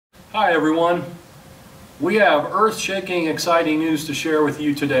Hi everyone. We have earth-shaking, exciting news to share with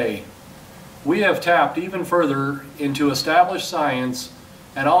you today. We have tapped even further into established science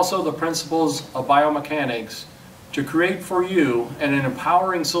and also the principles of biomechanics to create for you an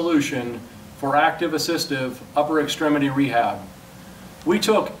empowering solution for active assistive upper extremity rehab. We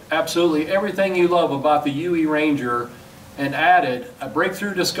took absolutely everything you love about the UE Ranger and added a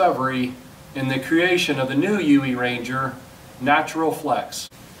breakthrough discovery in the creation of the new UE Ranger, Natural Flex.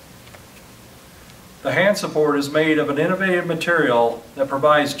 The hand support is made of an innovative material that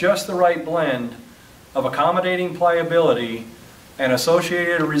provides just the right blend of accommodating pliability and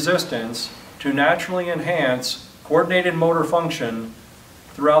associated resistance to naturally enhance coordinated motor function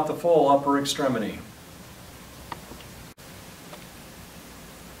throughout the full upper extremity.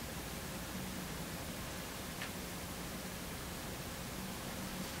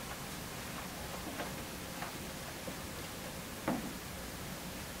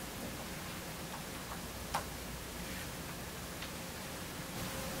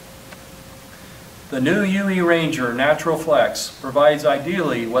 The new UE Ranger Natural Flex provides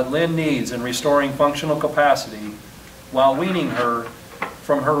ideally what Lynn needs in restoring functional capacity while weaning her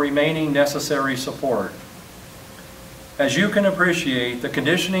from her remaining necessary support. As you can appreciate, the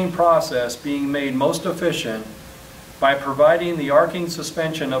conditioning process being made most efficient by providing the arcing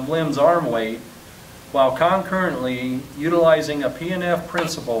suspension of Lynn's arm weight while concurrently utilizing a P&F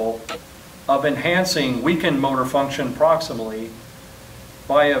principle of enhancing weakened motor function proximally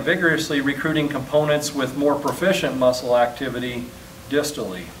by vigorously recruiting components with more proficient muscle activity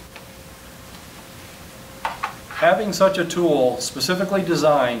distally. Having such a tool specifically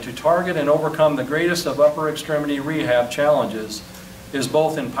designed to target and overcome the greatest of upper extremity rehab challenges is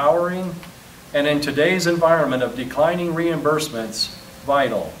both empowering and, in today's environment of declining reimbursements,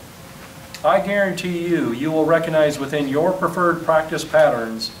 vital. I guarantee you will recognize within your preferred practice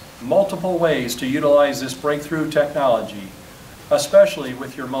patterns multiple ways to utilize this breakthrough technology, especially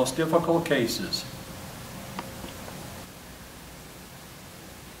with your most difficult cases.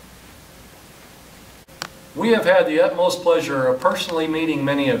 We have had the utmost pleasure of personally meeting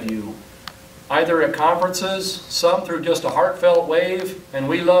many of you, either at conferences, some through just a heartfelt wave, and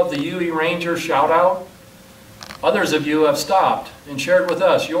we love the UE Ranger shout out. Others of you have stopped and shared with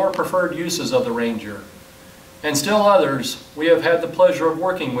us your preferred uses of the Ranger. And still others we have had the pleasure of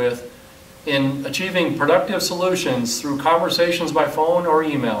working with in achieving productive solutions through conversations by phone or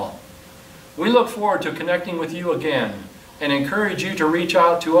email. We look forward to connecting with you again and encourage you to reach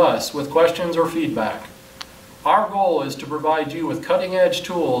out to us with questions or feedback. Our goal is to provide you with cutting-edge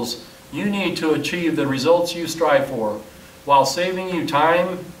tools you need to achieve the results you strive for while saving you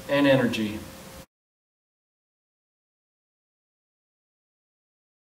time and energy.